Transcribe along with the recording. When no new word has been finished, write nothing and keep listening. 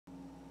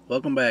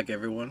Welcome back,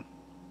 everyone.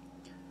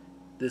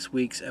 This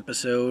week's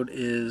episode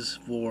is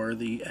for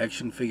the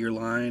action figure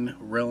line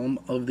Realm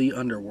of the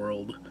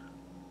Underworld.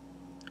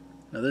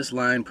 Now this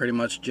line pretty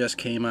much just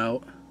came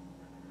out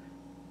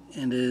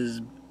and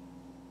is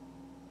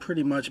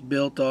pretty much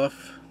built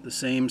off the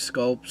same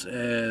sculpts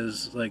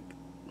as like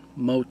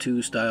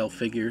MOTU style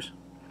figures.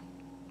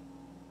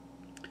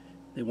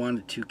 They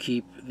wanted to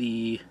keep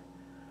the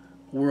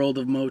world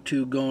of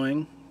MOTU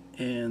going,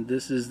 and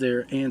this is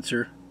their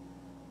answer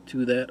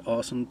to that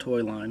awesome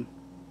toy line.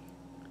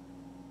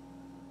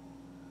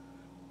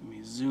 Let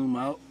me zoom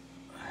out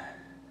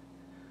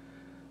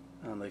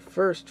on the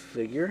first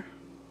figure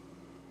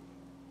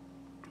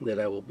that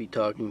I will be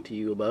talking to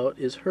you about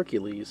is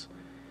Hercules,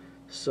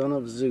 son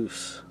of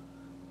Zeus.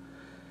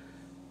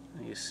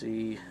 You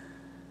see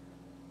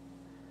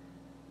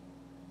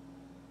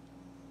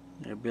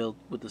they're built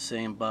with the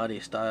same body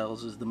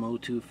styles as the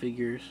MOTU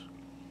figures,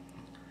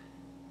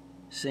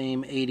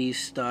 same 80s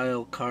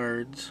style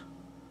cards,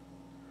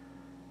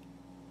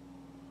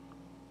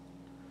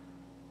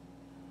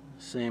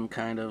 same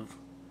kind of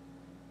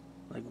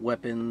like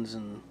weapons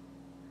and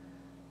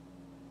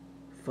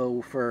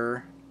faux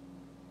fur.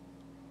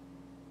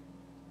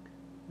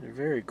 They're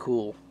very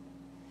cool.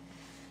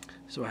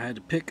 So I had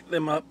to pick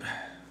them up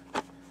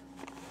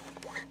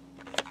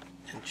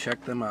and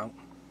check them out.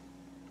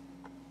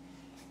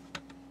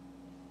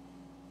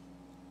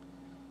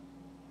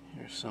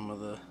 Here's some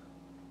of the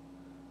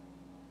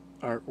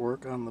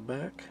artwork on the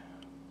back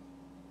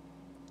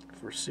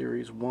for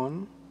Series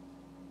 1.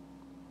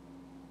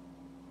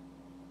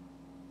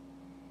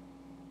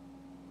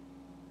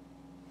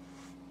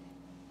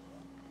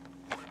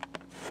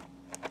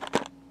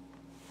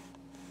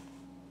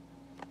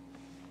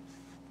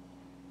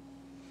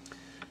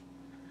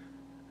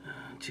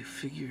 To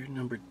figure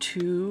number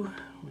 2,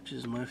 which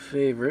is my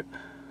favorite.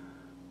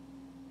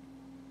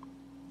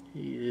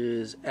 He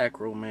is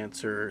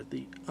Acromancer,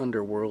 the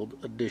Underworld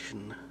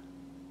edition.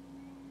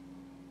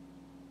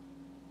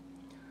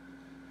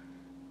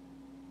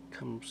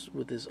 Comes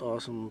with his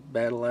awesome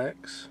battle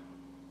axe.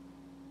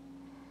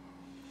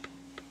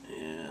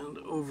 And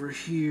over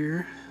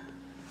here,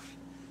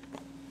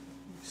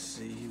 let's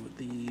see what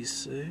these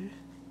say.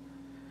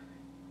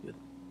 With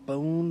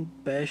bone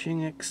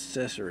bashing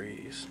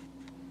accessories.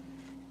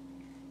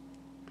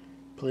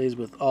 Plays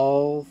with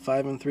all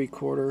 5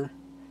 3/4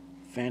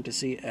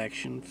 fantasy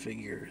action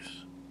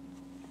figures.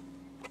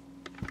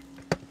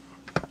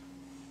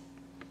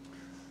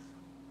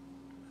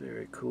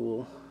 Very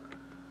cool.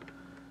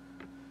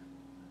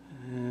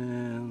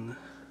 And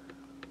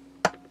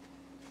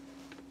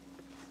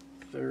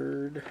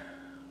third.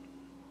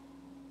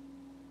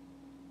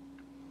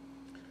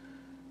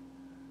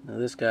 Now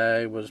this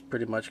guy was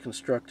pretty much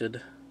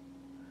constructed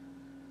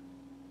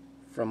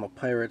from a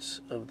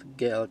Pirates of the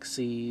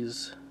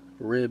Galaxy's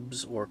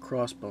ribs or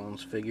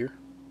crossbones figure,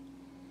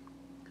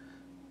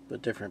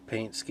 but different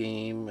paint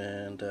scheme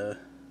and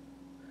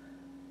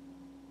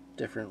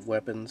different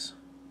weapons.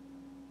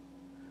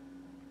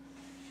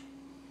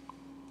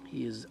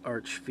 He is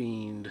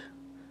Archfiend,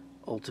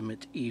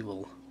 ultimate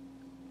evil.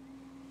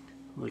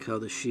 Like how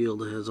the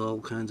shield has all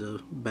kinds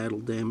of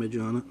battle damage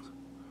on it.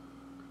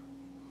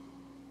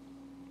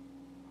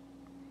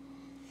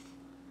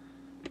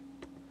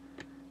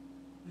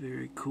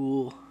 Very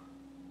cool,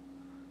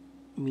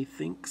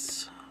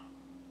 methinks.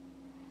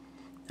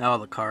 All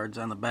the cards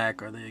on the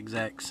back are the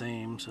exact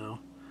same, so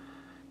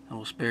I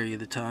will spare you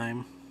the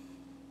time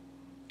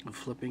of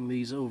flipping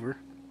these over.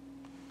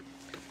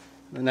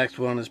 The next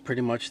one is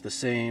pretty much the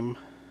same,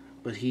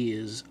 but he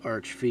is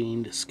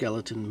Archfiend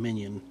Skeleton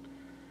Minion.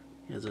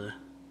 He has a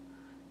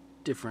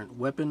different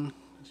weapon,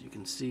 as you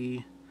can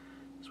see.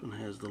 This one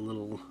has the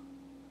little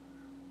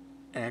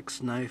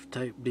axe knife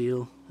type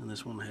deal, and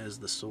this one has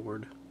the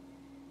sword,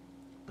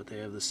 but they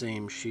have the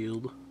same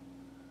shield.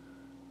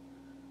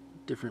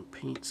 Different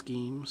paint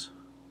schemes.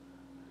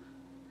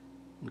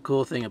 And the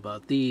cool thing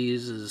about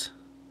these is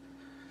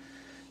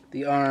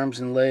the arms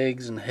and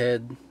legs and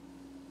head,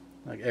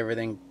 like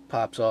everything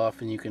pops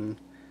off and you can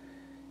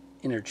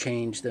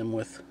interchange them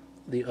with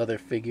the other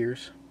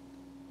figures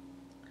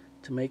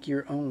to make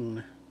your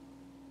own.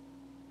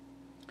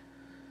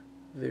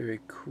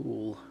 Very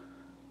cool.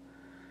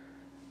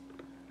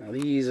 Now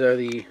these are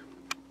the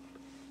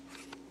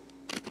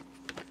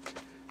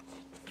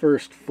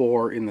first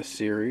 4 in the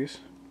series.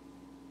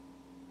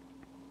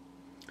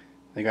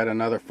 They got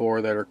another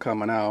 4 that are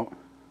coming out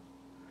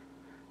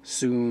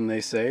soon,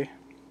 they say.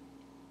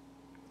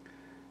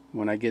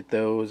 When I get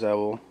those, I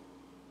will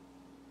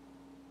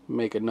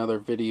make another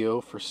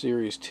video for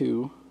Series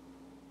 2.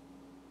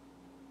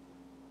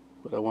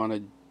 But I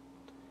wanted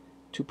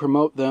to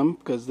promote them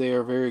because they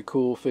are very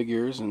cool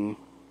figures, and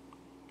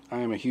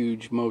I am a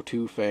huge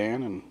MOTU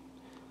fan and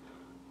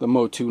the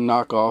MOTU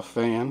knockoff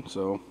fan,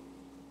 so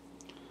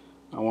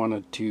I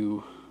wanted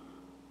to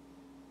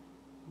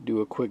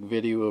do a quick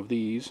video of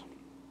these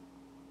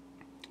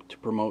to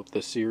promote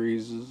the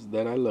series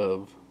that I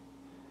love.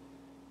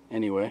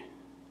 Anyway,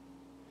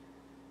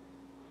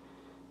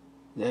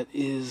 that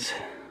is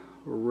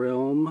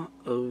realm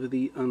of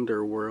the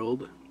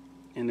Underworld.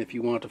 And if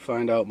you want to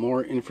find out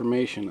more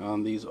information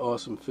on these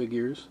awesome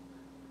figures,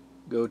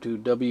 go to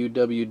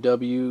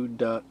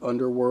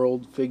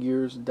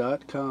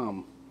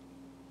www.underworldfigures.com.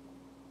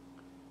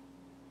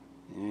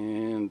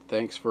 And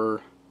thanks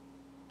for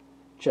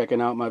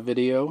checking out my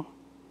video,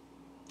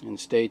 and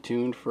stay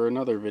tuned for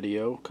another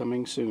video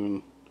coming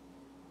soon.